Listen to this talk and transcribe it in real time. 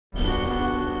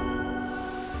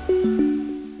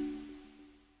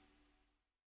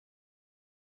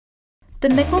The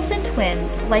Mikkelsen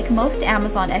Twins, like most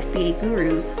Amazon FBA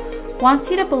gurus, wants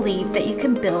you to believe that you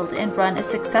can build and run a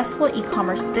successful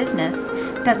e-commerce business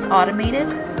that's automated,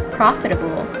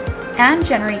 profitable, and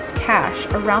generates cash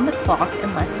around the clock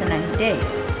in less than 90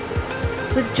 days.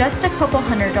 With just a couple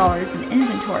 $100s in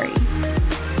inventory.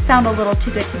 Sound a little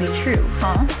too good to be true,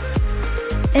 huh?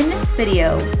 In this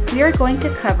video, we are going to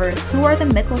cover who are the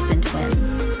Mikkelsen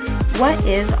Twins, what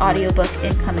is Audiobook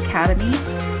Income Academy,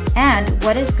 and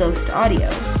what is Ghost Audio.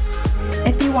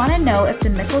 If you want to know if the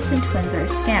Mikkelsen Twins are a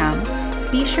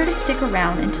scam, be sure to stick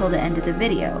around until the end of the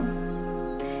video.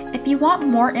 If you want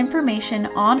more information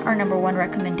on our #1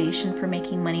 recommendation for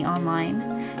making money online,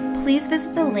 please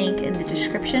visit the link in the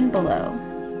description below.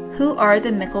 Who are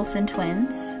the Mikkelsen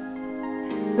Twins?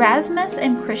 Rasmus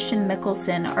and Christian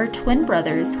Mikkelsen are twin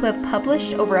brothers who have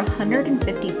published over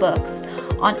 150 books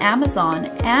on Amazon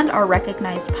and are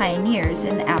recognized pioneers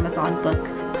in the Amazon book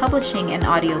publishing and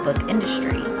audiobook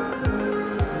industry.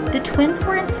 The twins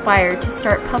were inspired to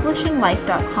start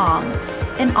PublishingLife.com,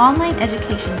 an online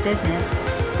education business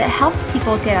that helps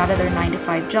people get out of their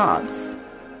 9-to-5 jobs.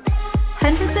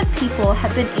 Hundreds of people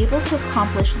have been able to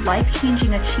accomplish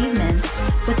life-changing achievements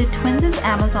with the twins'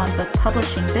 Amazon book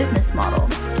publishing business model.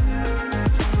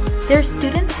 Their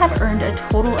students have earned a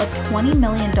total of $20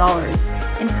 million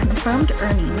in confirmed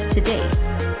earnings to date.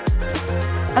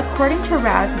 According to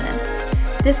Rasmus,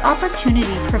 this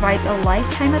opportunity provides a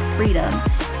lifetime of freedom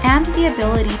and the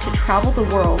ability to travel the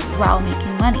world while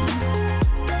making money.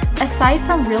 Aside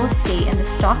from real estate and the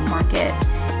stock market,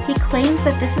 he claims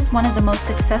that this is one of the most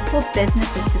successful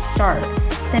businesses to start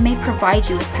that may provide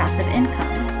you with passive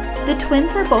income. The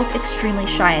twins were both extremely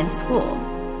shy in school.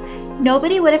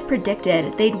 Nobody would have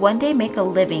predicted they'd one day make a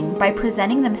living by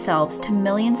presenting themselves to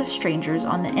millions of strangers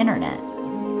on the internet.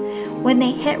 When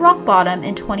they hit rock bottom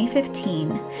in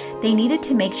 2015, they needed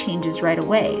to make changes right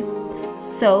away.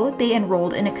 So they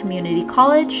enrolled in a community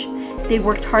college, they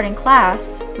worked hard in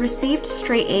class, received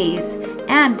straight A's,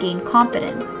 and gained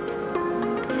confidence.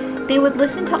 They would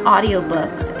listen to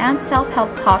audiobooks and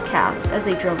self-help podcasts as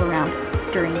they drove around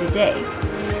during the day.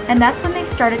 And that's when they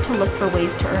started to look for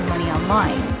ways to earn money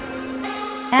online.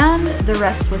 And the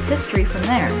rest was history from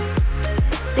there.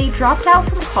 They dropped out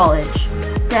from college,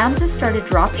 Ramses started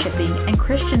dropshipping, and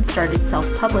Christian started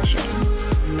self-publishing.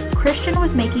 Christian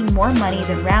was making more money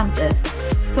than Ramses,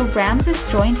 so Ramses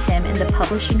joined him in the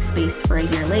publishing space for a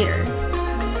year later.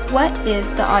 What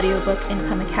is the Audiobook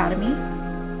Income Academy?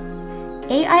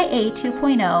 AIA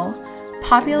 2.0,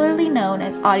 popularly known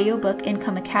as Audiobook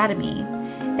Income Academy,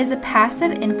 is a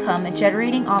passive income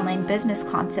generating online business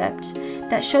concept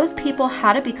that shows people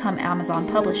how to become Amazon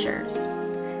publishers.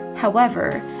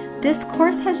 However, this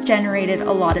course has generated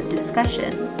a lot of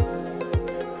discussion.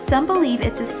 Some believe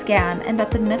it's a scam and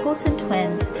that the Mikkelsen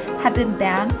twins have been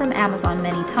banned from Amazon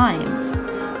many times,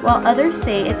 while others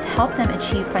say it's helped them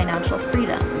achieve financial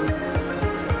freedom.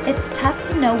 It's tough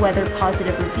to know whether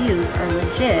positive reviews are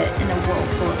legit in a world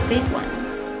full of fake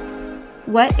ones.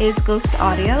 What is Ghost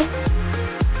Audio?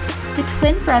 The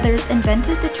twin brothers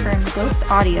invented the term Ghost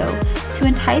Audio to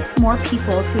entice more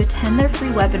people to attend their free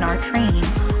webinar training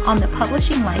on the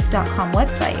PublishingLife.com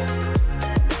website.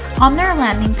 On their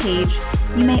landing page,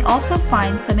 you may also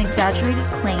find some exaggerated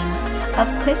claims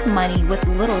of quick money with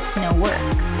little to no work.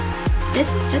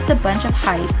 This is just a bunch of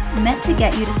hype meant to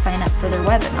get you to sign up for their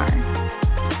webinar.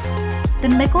 The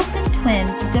Mikkelsen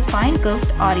twins define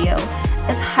Ghost Audio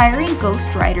as hiring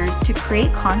ghostwriters to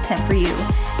create content for you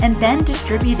and then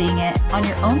distributing it on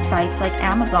your own sites like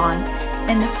Amazon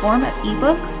in the form of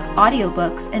ebooks,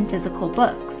 audiobooks, and physical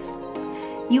books.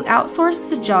 You outsource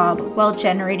the job while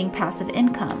generating passive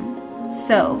income.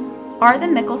 So, are the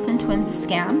Mikkelsen twins a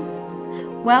scam?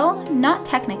 Well, not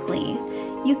technically.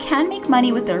 You can make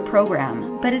money with their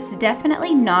program, but it's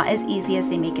definitely not as easy as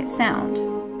they make it sound.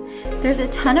 There's a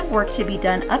ton of work to be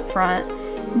done upfront,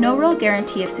 no real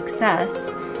guarantee of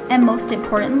success, and most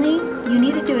importantly, you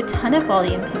need to do a ton of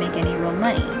volume to make any real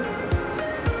money.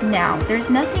 Now, there's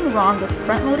nothing wrong with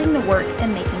front-loading the work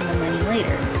and making the money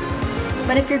later.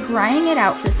 But if you're grinding it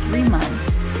out for 3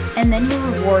 months, and then your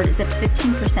reward is a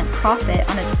 15% profit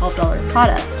on a $12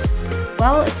 product,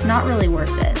 well, it's not really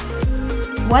worth it.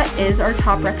 What is our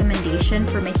top recommendation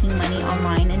for making money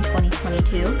online in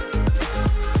 2022?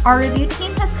 Our review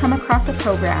team has come across a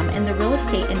program in the real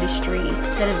estate industry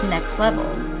that is next level.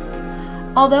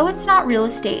 Although it's not real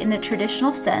estate in the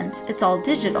traditional sense, it's all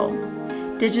digital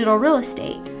real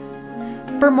estate.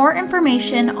 For more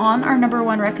information on our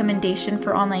 #1 recommendation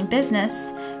for online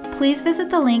business, please visit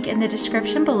the link in the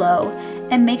description below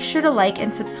And make sure to like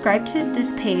and subscribe to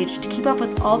this page to keep up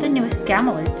with all the newest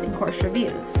scam alerts and course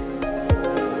reviews.